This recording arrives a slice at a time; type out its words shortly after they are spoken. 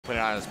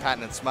putting on his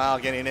patented smile,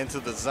 getting into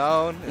the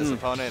zone. His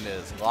opponent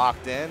is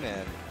locked in,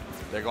 and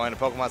they're going to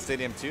Pokemon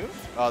Stadium 2.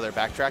 Oh, they're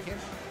backtracking.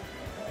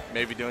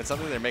 Maybe doing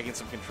something. They're making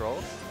some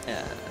controls.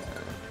 Yeah.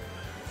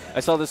 I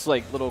saw this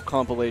like little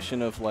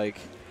compilation of like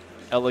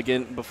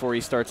Elegant before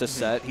he starts a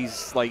set.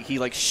 He's like he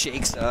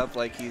shakes up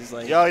like he's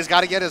like. Yo, he's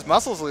got to get his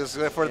muscles loose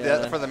for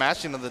the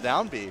matching of the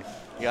down B.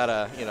 You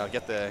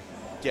gotta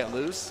get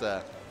loose.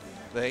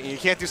 You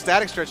can't do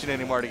static stretching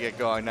anymore to get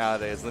going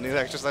nowadays. The new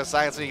exercise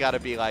science, you got to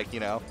be like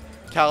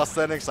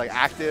calisthenics, like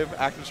active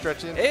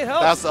stretching. It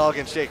helps. That's the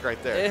Elegant shake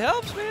right there. It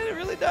helps, man. It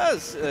really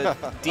does.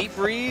 Deep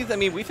breathe. I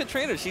mean, Wii Fit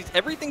Trainer,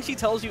 everything she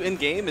tells you in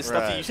game is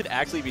stuff that you should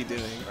actually be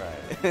doing.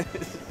 Right.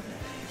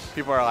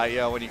 People are like,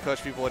 yo, when you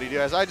coach people, what do you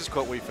do? I just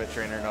quote Wii Fit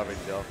Trainer, no big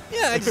deal.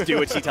 Yeah, I just do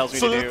what she tells me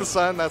to do. Salute the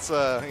sun. That's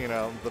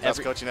the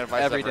best coaching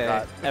advice every I day.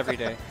 ever got. Every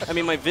day. I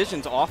mean, my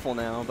vision's awful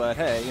now, but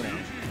hey,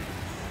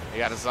 You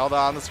got a Zelda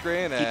on the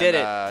screen. And, he did it.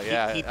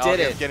 Yeah, he did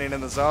it. Getting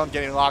in the zone,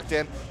 getting locked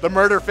in. The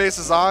murder face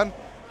is on.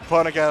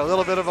 Opponent got a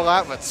little bit of a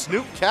lap, but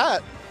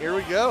SnoopCatt, here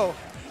we go.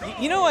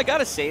 I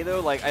gotta say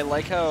though, I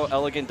like how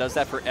Elegant does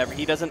that for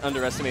he doesn't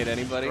underestimate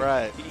anybody.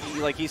 Right.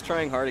 He's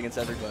trying hard against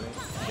everybody.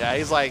 Yeah,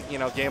 he's like,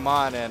 game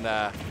on,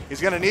 and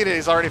he's gonna need it.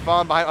 He's already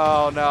fallen behind.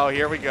 Oh no,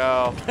 here we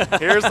go.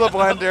 Here's the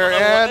blender,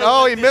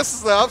 and he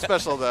misses the up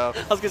special though.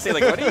 I was gonna say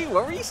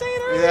what were you saying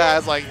earlier? Yeah,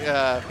 it's like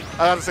I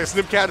want to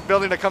say SnoopCatt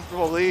building a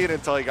comfortable lead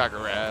until he got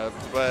grabbed,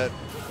 but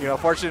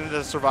fortunate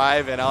to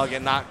survive, and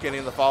Elegant not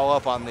getting the follow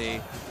up on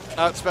the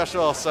up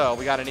special. So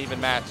we got an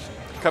even match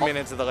coming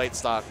into the late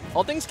stock.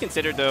 All things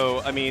considered,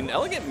 though, I mean,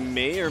 Elegant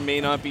may or may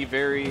not be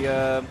very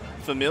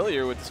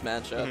familiar with this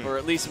matchup, or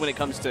at least when it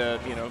comes to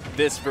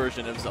this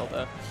version of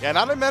Zelda. Yeah,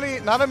 not a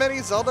many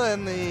Zelda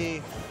in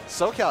the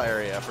SoCal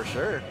area for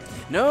sure.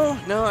 No,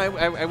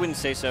 I wouldn't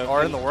say so.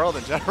 Or in the world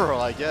in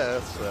general, I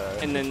guess.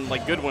 And then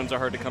good ones are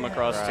hard to come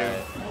across too.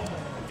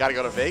 Got to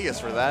go to Vegas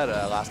for that.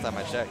 Last time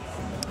I checked.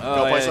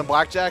 Go play some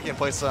blackjack and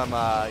play some,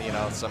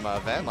 some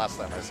Van last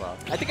time I saw.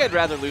 I think I'd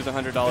rather lose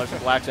 $100 in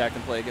blackjack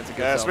than play against a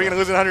good Zelda. Speaking of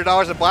losing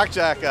 $100 in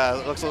blackjack,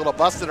 looks a little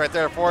busted right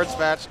there. Forward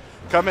smash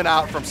coming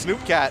out from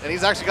SnoopCatt, and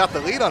he's actually got the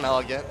lead on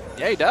Elegant.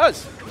 Yeah, he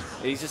does.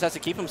 He just has to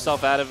keep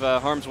himself out of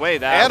harm's way.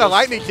 And a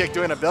lightning kick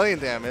doing 1 billion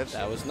damage.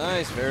 That was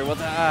nice. Very well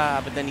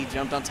done. But then he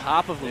jumped on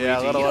top of Luigi.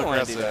 Yeah, a little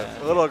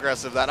aggressive. A little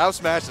aggressive. That up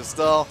smash is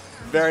still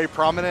very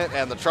prominent,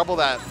 and the trouble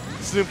that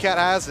SnoopCatt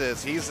has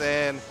is he's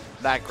in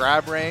that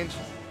grab range.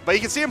 But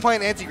you can see him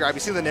playing anti-grab. You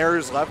see the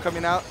Neru's love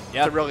coming out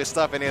to really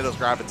stuff any of those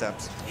grab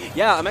attempts.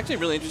 Yeah, I'm actually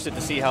really interested to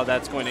see how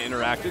that's going to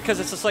interact, because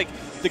it's just like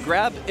the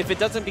grab, if it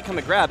doesn't become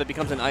a grab, it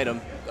becomes an item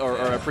or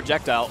a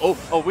projectile.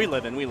 Oh, we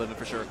live in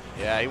for sure.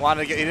 Yeah,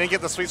 he didn't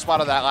get the sweet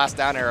spot of that last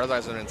down air,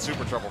 otherwise it would have been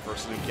super trouble for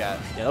SnoopCatt. Yeah,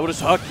 that would have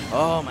sucked.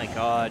 Oh my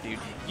god, dude.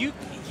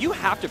 You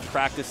have to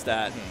practice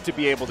that to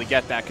be able to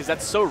get that, because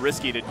that's so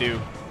risky to do.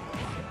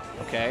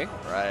 Okay.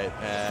 Right,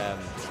 and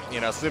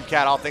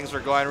SnoopCatt, all things were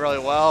going really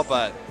well,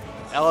 but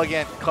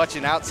Elegant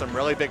clutching out some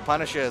really big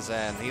punishes,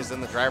 and he's in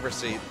the driver's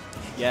seat.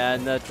 Yeah,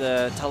 and that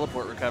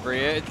teleport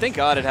recovery. Thank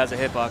God it has a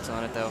hitbox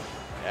on it, though.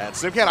 Yeah, and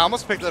SnoopCatt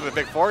almost picked up a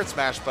big forward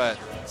smash, but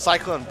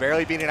Cyclone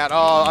barely beating out.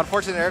 Oh,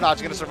 unfortunate air dodge,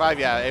 going to survive.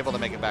 Yeah, able to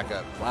make it back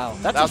up. Wow,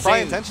 that was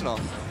probably intentional.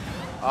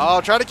 Oh,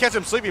 tried to catch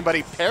him sleeping, but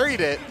he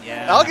parried it.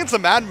 Yeah. Elegant's a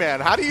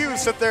madman. How do you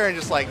sit there and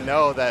just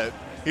know that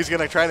he's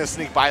going to try to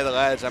sneak by the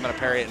ledge? I'm going to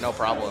parry it, no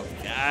problem.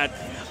 God.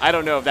 I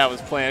don't know if that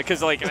was planned,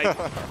 because I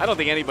don't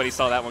think anybody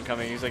saw that one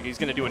coming. He's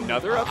going to do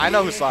another up. I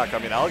know who saw it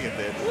coming. Elegant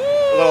did.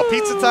 A little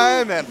pizza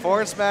time and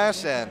forward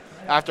smash, and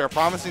after a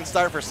promising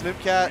start for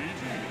SnoopCatt,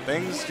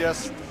 things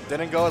just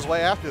didn't go his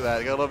way after that.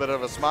 He got a little bit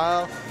of a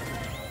smile.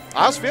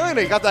 I was feeling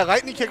it. He got that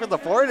lightning kick with the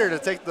forwarder to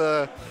take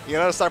the,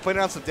 to start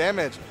putting on some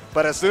damage.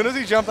 But as soon as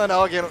he jumped on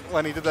Elegant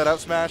when he did that up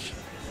smash,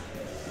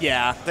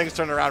 yeah, things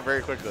turned around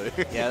very quickly.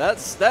 Yeah,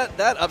 that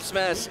up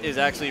smash is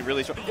actually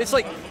really strong. It's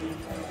like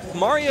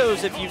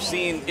Mario's, if you've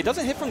seen, it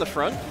doesn't hit from the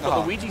front,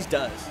 but Luigi's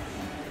does.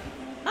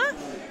 Huh?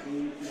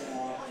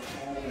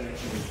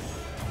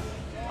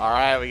 All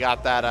right, we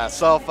got that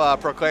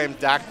self-proclaimed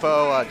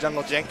Dakpo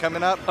Jungle Jank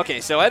coming up. Okay,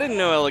 so I didn't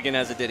know Elegant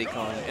has a Diddy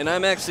Kong, and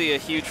I'm actually a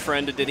huge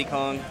friend of Diddy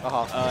Kong.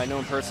 I know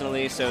him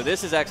personally, so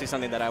this is actually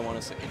something that I want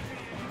to see.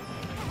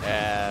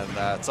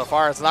 And so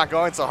far, it's not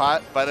going so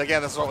hot. But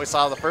again, this is what we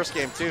saw in the first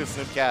game, too.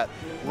 SnoopCatt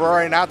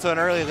roaring out to an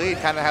early lead,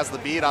 kind of has the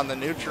beat on the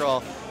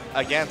neutral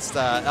against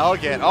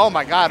Elegant. Oh,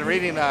 my God,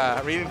 reading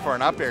for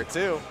an up air,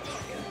 too.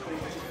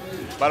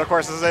 But, of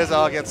course, this is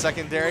Elegant's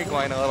secondary,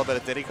 going a little bit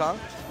of Diddy Kong.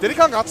 Diddy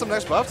Kong got some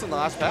nice buffs in the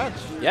last patch.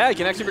 Yeah, he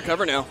can actually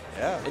recover now.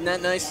 Yeah. Isn't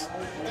that nice?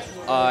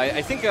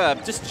 I think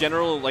just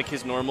general,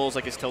 his normals,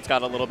 his tilt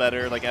got a little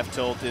better. F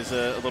tilt is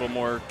a little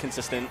more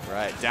consistent.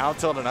 Right. Down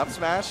tilt and up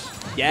smash.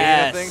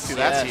 Yes. Too.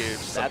 That's huge.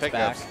 Some that's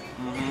pickups.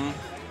 Back.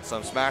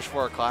 Some Smash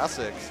 4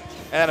 classics.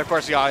 And, of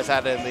course, you always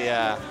had in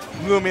the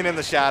looming in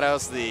the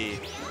shadows, the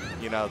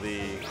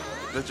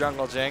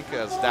jungle jank,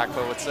 as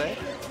Dakpo would say.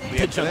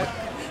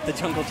 The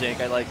jungle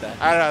jank, I like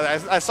that. I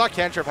don't know. I saw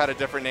Cantrip had a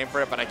different name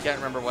for it, but I can't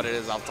remember what it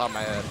is off the top of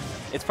my head.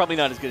 It's probably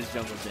not as good as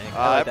Jungle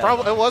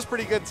Jank. It was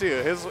pretty good too.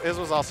 His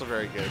was also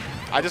very good.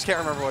 I just can't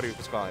remember what he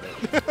was calling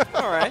it.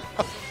 All right.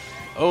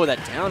 Oh,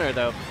 that downer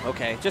though.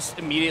 Okay, just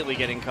immediately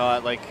getting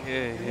caught. Like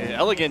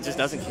Elegant just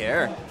doesn't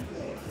care.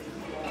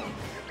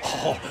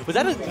 Oh, was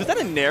that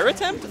a Nair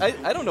attempt?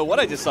 I don't know what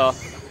I just saw.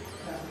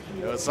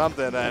 It was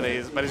something, and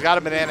he's got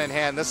a banana in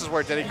hand. This is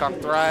where Diddy Kong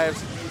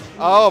thrives.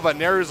 Oh, but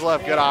Neru's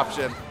left, good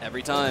option.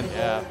 Every time.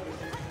 Yeah.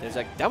 There's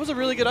that was a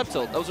really good up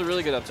tilt. That was a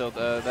really good up tilt.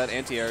 That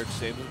anti-air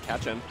just able to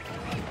catch him.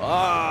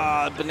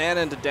 Ah,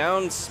 banana into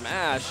down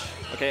smash.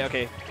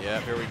 Okay. Yeah,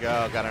 here we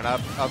go. Got an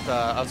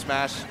up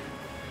smash.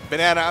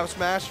 Banana up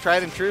smash,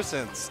 tried and true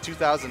since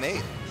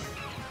 2008.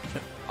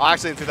 Oh,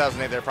 actually, in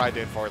 2008, they were probably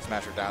doing forward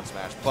smash or down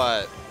smash,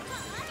 but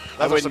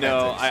I would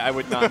know. I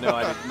would not know.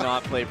 I did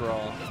not play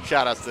Brawl.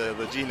 Shout outs to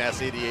the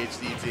GNS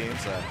ADHD team.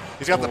 So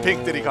he's got the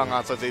pink Diddy Kong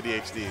on, so it's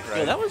ADHD, right?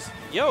 Yeah, that was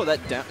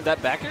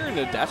that back air and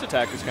the dash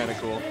attack was kind of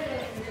cool.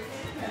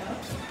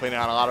 Putting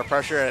on a lot of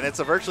pressure, and it's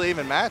a virtually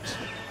even match.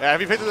 Yeah,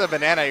 if you picked up the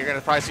banana, you're going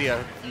to probably see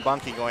a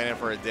Bunky going in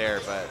for a dare,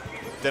 but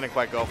didn't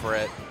quite go for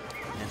it.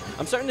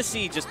 I'm starting to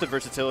see just the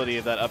versatility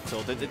of that up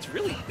tilt. It's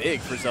really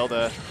big for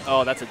Zelda.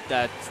 Oh, that's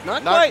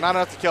not quite. Not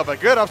enough to kill, but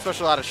good up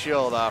special out of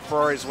shield.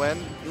 Ferrari's win.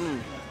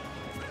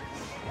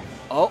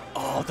 Oh,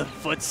 the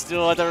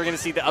footstool. I thought we were going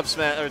to see the up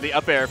smash or the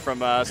up air from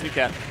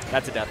SnoopCatt.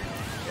 That's a death.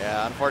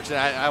 Yeah,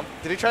 unfortunately.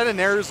 Did he try to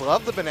Neru's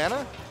love the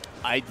banana?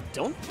 I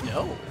don't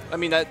know. I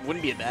mean, that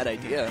wouldn't be a bad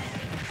idea.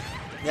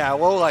 Yeah,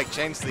 we'll like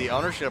change the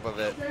ownership of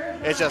it.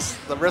 It's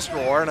just the risk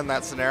reward in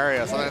that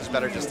scenario. Sometimes it's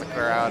better just to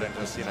clear out and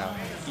just, let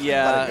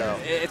it go.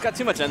 It's got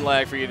too much end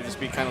lag for you to just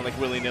be kind of like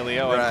willy-nilly.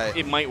 Oh, right.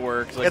 It might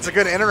work. Like, it's a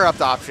good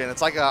interrupt option.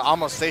 It's like a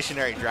almost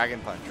stationary Dragon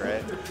Punch,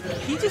 right?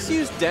 He just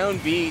used down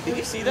B. Did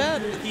you see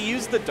that? He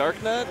used the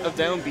Dark Nut of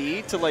down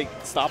B to like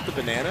stop the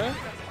banana.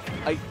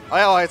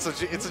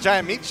 It's a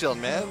giant meat shield,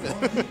 man.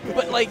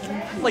 But like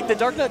the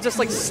Dark Nut just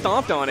like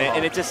stomped on it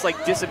and it just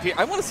like disappeared.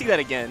 I want to see that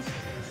again.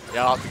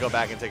 Yeah, I'll have to go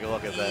back and take a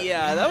look at that.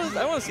 Yeah,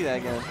 I want to see that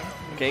again.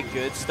 Okay,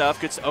 good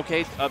stuff.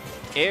 Okay, up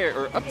air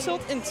or up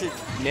tilt into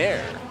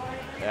Nair.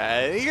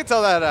 Yeah, you can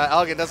tell that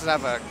Elegant doesn't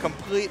have a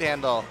complete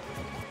handle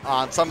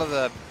on some of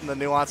the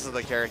nuances of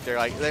the character.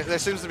 Like there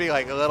seems to be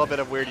like a little bit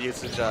of weird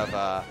usage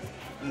of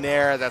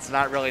Nair that's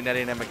not really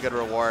netting him a good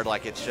reward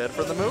like it should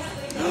for the move.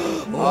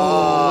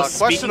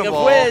 Speaking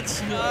of which,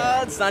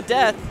 it's not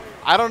death.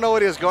 I don't know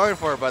what he was going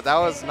for, but that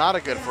was not a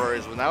good for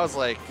his one. That was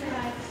like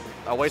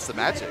a waste of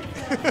magic.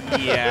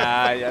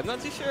 Yeah, I'm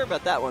not too sure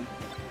about that one.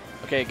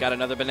 Okay, got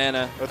another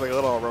banana. There's like a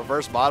little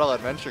reverse bottle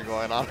adventure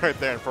going on right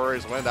there, and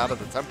Furry's went out of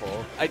the temple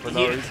for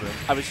no reason.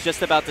 I was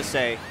just about to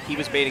say he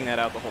was baiting that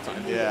out the whole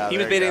time. Yeah, he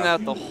was baiting that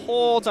out the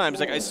whole time. It's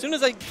like as soon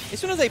as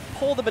I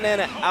pull the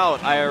banana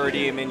out, I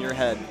already am in your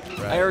head.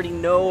 Right. I already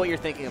know what you're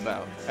thinking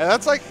about. And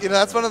that's like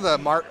that's one of the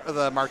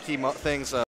marquee things.